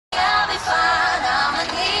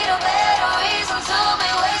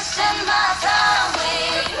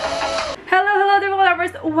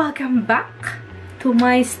Welcome back to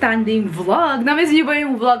my standing vlog. Na-miss niyo ba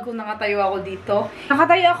yung vlog kung nakatayo ako dito?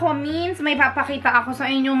 Nakatayo ako means may papakita ako sa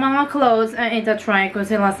inyong mga clothes and ita-try ko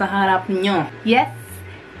sila sa harap nyo. Yes?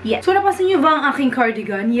 Yes. So, napasin niyo ba ang aking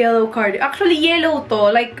cardigan? Yellow cardigan. Actually, yellow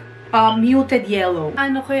to. Like, muted yellow.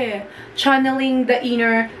 Ano ko eh? Channeling the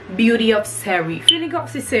inner beauty of Seri. Feeling ko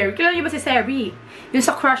ako si Seri. Kilala niyo ba si Seri? Yung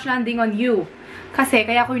sa Crash Landing on You. Kasi,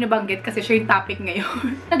 kaya ako yung nabanggit kasi siya yung topic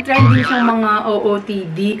ngayon. Nag-trending siyang mga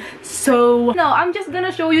OOTD. So, no, I'm just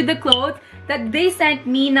gonna show you the clothes that they sent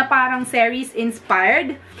me na parang series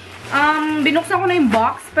inspired. Binuksan ko na yung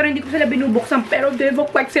box, pero hindi ko sila binubuksan. Pero they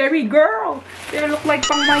look like Seri girl. They look like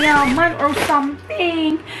pang mayaman or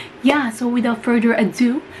something. Yeah, so without further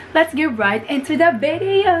ado, let's get right into the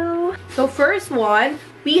video. So, first one,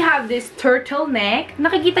 we have this turtleneck.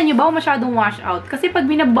 Nakikita niyo ba o masyadong wash out? Kasi pag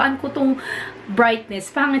binabaan ko tong brightness,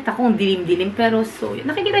 pangit akong dilim-dilim. Pero so,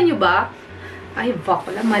 nakikita niyo ba? Ay,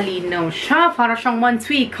 bakla, malinaw siya. Para siyang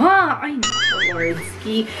mansweek, ha? Ay,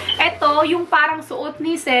 Lordski. Ito, yung parang suot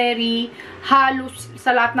ni Seri, halos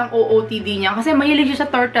sa lahat ng OOTD niya. Kasi mahilig siya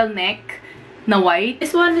sa turtleneck na white.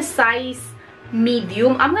 This one is size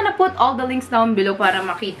medium. I'm gonna put all the links down below para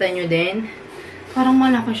makita nyo din. Parang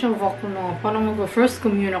malaki siya, bakla. Parang mag-first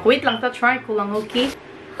commune ako. Wait lang, try ko lang, okay?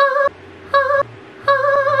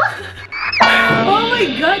 Oh my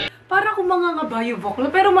God! Para akong mangangabayo,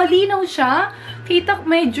 bakla. Pero malinaw siya. Kita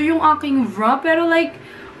medyo yung aking bra. Pero like,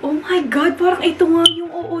 oh my God, parang ito nga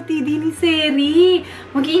yung OOTD ni Seri.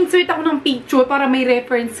 Mag-i-insert ako ng picture para may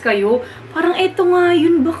reference kayo. Parang ito nga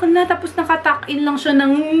yun, bakla. Tapos nakatuck-in lang siya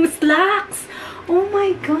ng slacks. Oh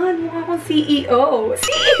my God, mukha akong CEO.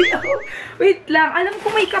 CEO! Wait lang, alam ko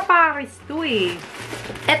may kapares to eh.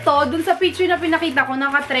 Eto, dun sa picture na pinakita ko,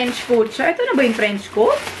 naka-trench coat siya. Ito na ba yung trench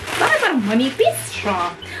coat? Bakit parang manipis siya?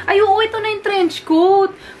 Ay, oo, ito na yung trench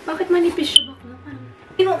coat. Bakit manipis siya?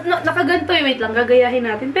 Nakaganto eh. Wait lang, gagayahin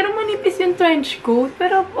natin. Pero manipis yung trench coat.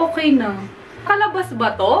 Pero okay na. Kalabas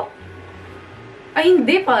ba to? Ay,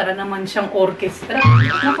 hindi. Para naman siyang orchestra.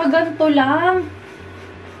 Nakaganto lang.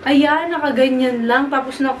 Ayan, nakaganyan lang.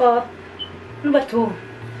 Tapos naka... Ano ba to?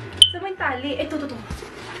 Sa may tali. Ito.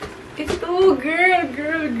 Ito,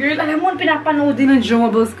 girl. Alam mo, pinapanood din ng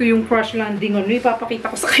Jomables ko yung Crash Landing on. Ipapakita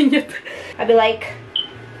ko sa kanya. I'll be like,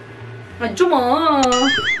 Adjuma.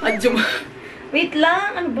 Wait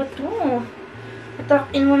lang, ano ba to?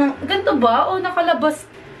 Atakin mo ng... Ganito ba? O nakalabas?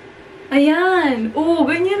 Ayan. Oh,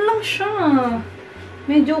 ganyan lang siya.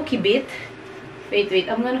 Medyo kibit. Wait.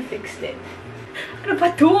 I'm gonna fix it. Ano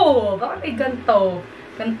ba to? Bakit may ganito?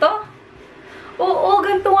 Ganito? Oo,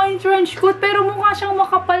 ganito nga yung trench coat. Pero mukha siyang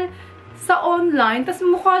makapal sa online. Tapos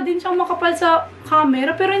mukha din siyang makapal sa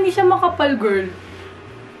camera. Pero hindi siya makapal, girl.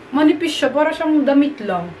 Manipis siya. Para siyang damit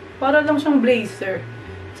lang. Para lang siyang blazer.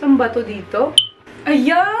 Saan ba to dito?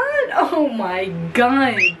 Ayan! Oh my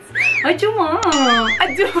God! Adjuma!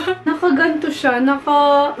 Nakaganto siya.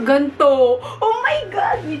 Nakaganto. Oh my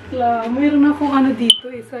God! Wait lang. Mayroon akong ano dito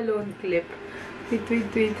eh. Salon clip.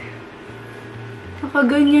 Wait.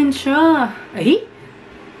 Nakaganyan siya. Ay?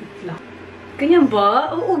 Wait lang. Ganyan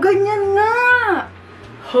ba? Oo, ganyan nga!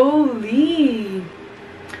 Holy!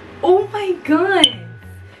 Oh my God!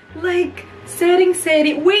 Like, Seri.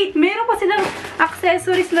 Wait, meron pa silang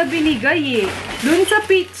accessories na binigay eh. Dun sa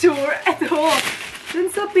picture. Eto.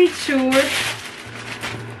 Dun sa picture.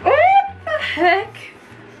 What the heck?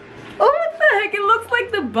 Oh, what the heck? It looks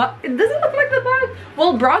like the bag. It doesn't look like the bag.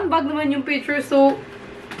 Well, brown bag naman yung picture, so...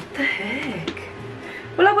 What the heck?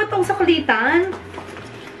 Wala ba itong saklitan?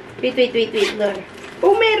 Wait, Lord.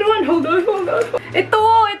 Oh, meron! Hold on. Ito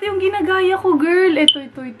yung ginagaya ko, girl.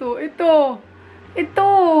 Ito.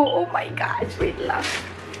 Oh my gosh. Wait lang.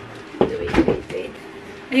 Wait.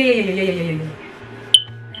 Ay.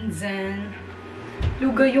 And then,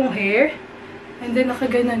 lugay yung hair. And then,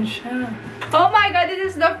 nakaganan siya. Oh my God, this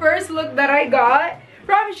is the first look that I got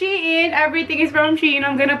from SHEIN. Everything is from SHEIN.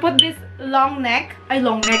 I'm gonna put this long neck. I'm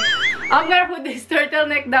gonna put this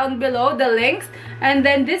turtleneck down below, the links. And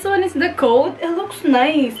then this one is the coat. It looks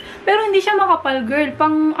nice. Pero hindi siya makapal, girl.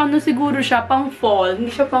 Pang ano siguro siya, pang fall.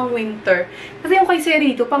 Hindi siya pang winter. Kasi yung kay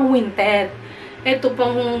Seri ito, pang winter. Ito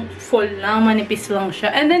pang fall lang, manipis lang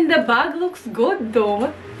siya. And then the bag looks good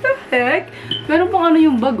though. What the heck? Meron pang ano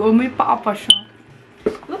yung bag, oh. May paa pa siya.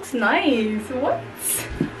 Looks nice.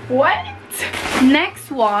 What? Next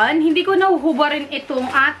one, hindi ko nahuhubarin itong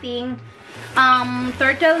ating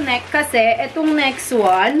turtleneck kasi itong next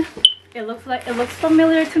one, it looks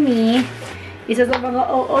familiar to me. Isa sa mga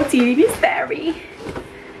OOTD ni Seri.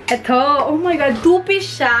 Ito, oh my God,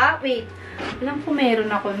 two-piece siya. Wait, alam ko meron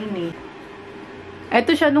ako nun eh.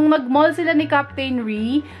 Ito siya, nung nag-mall sila ni Captain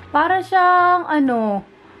Ree, para siyang, ano,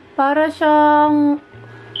 Para siyang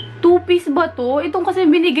two-piece ba to? Itong kasi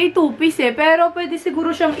binigay two-piece eh. Pero pwede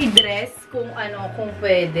siguro siyang i-dress kung ano, kung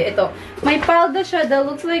pwede. Ito, may palda siya that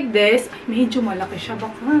looks like this. Ay, medyo malaki siya.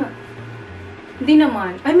 Baka. Hindi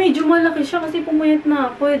naman. Ay, medyo malaki siya kasi pumayat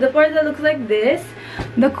na ako eh. The part that looks like this.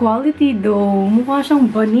 The quality though. Mukha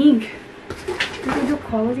siyang banig. The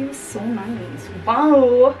quality was so nice.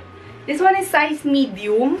 Wow! This one is size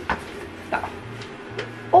medium.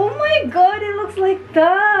 Oh my god! It looks like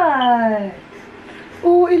that!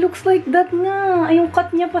 Oh, it looks like that nga. Ay, yung cut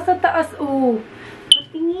niya pa sa taas. Oh.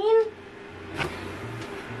 Patingin.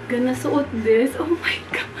 Gonna suot this. Oh my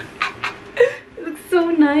god. It looks so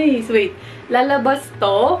nice. Wait. Lalabas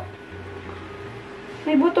to?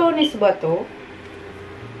 May butones ba to?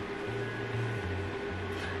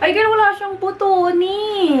 Ay, ganun wala siyang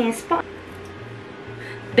butones.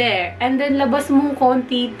 There. And then, labas mong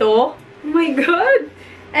konti to. Oh my god.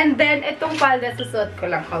 And then, itong palda, susuot ko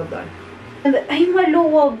lang. Hold on. Ay,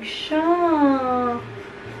 maluwag siya.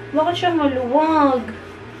 Bakit siya maluwag?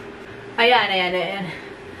 Ayan, ayan, ayan.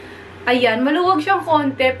 Ayan, maluwag siyang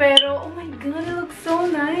konti, pero, oh my god, it looks so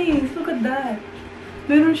nice. Look at that.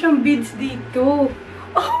 Meron siyang beads dito.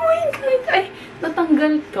 Oh my god. Ay,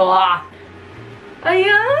 natanggal to.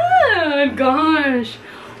 Ayan. Gosh.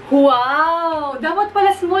 Wow. Dapat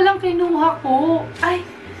pala small lang kinuha ko. Ay.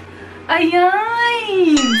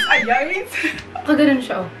 Ayan. Ayan. Kaganon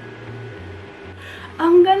siya, oh.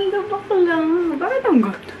 Ang ganda bakla. Bakit ang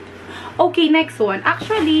ganda? Okay, next one.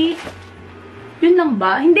 Actually, yun lang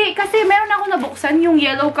ba? Hindi, kasi meron ako nabuksan yung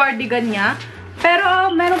yellow cardigan niya. Pero,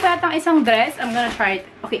 meron pa yatang isang dress. I'm gonna try it.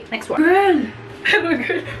 Okay, next one. Girl!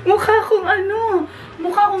 Girl, mukha kong ano?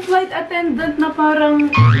 Mukha kong flight attendant na parang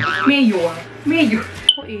mayor. Mayor.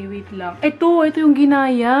 Oh, wait lang. Ito yung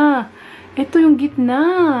ginaya. Ito yung gitna.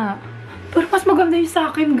 Pero mas maganda yung sa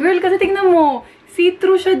akin, girl. Kasi tingnan mo.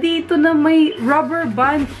 See-through siya dito na may rubber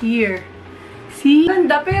band here. See?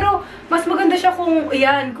 Ganda. Pero, mas maganda siya kung,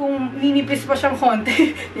 ayan, kung ninipis pa siyang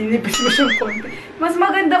konti. Ninipis pa siyang konti. Mas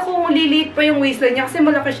maganda kung liliit pa yung waistline niya. Kasi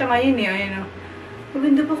malaki siya ngayon eh. Ayan o.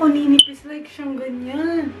 Maganda pa kung ninipis like siyang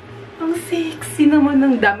ganyan. Ang sexy naman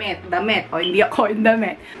ng damit. Damit. O, hindi ako yung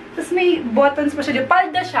damit. Tapos may buttons pa siya.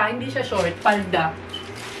 Palda siya. Hindi siya short. Palda.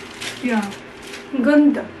 Yeah. Ang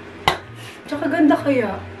ganda. Tsaka ganda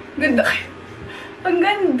kaya. Ganda kaya. Ang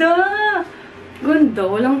ganda! Ganda.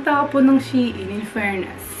 Walang tapo ng SHEIN, in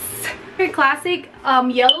fairness. Her classic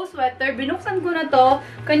yellow sweater. Binuksan ko na to.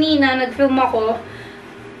 Kanina, nag-film ako.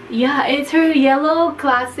 Yeah, it's her yellow,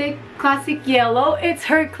 classic yellow. It's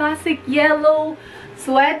her classic yellow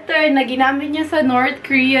sweater na ginamit niya sa North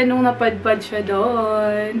Korea nung napadpad siya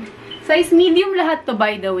doon. Size medium lahat to,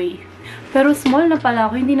 by the way. Pero small na pala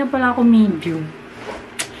ako. Hindi na pala ako medium.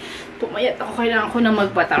 Pumayat ako, kailangan ko na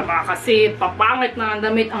magpataba kasi papangit na ang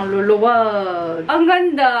damit, ang luluwag. Ang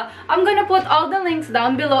ganda! I'm gonna put all the links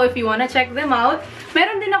down below if you wanna check them out.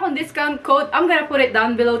 Meron din akong discount code. I'm gonna put it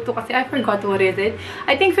down below too kasi I forgot what is it.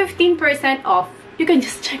 I think 15% off. You can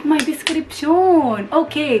just check my description.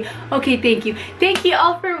 Okay. Okay, thank you. Thank you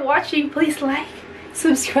all for watching. Please like,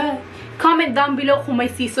 subscribe. Comment down below kung may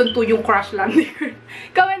season 2 yung crush lang.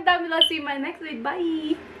 Comment down below. See you in my next video.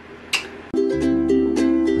 Bye!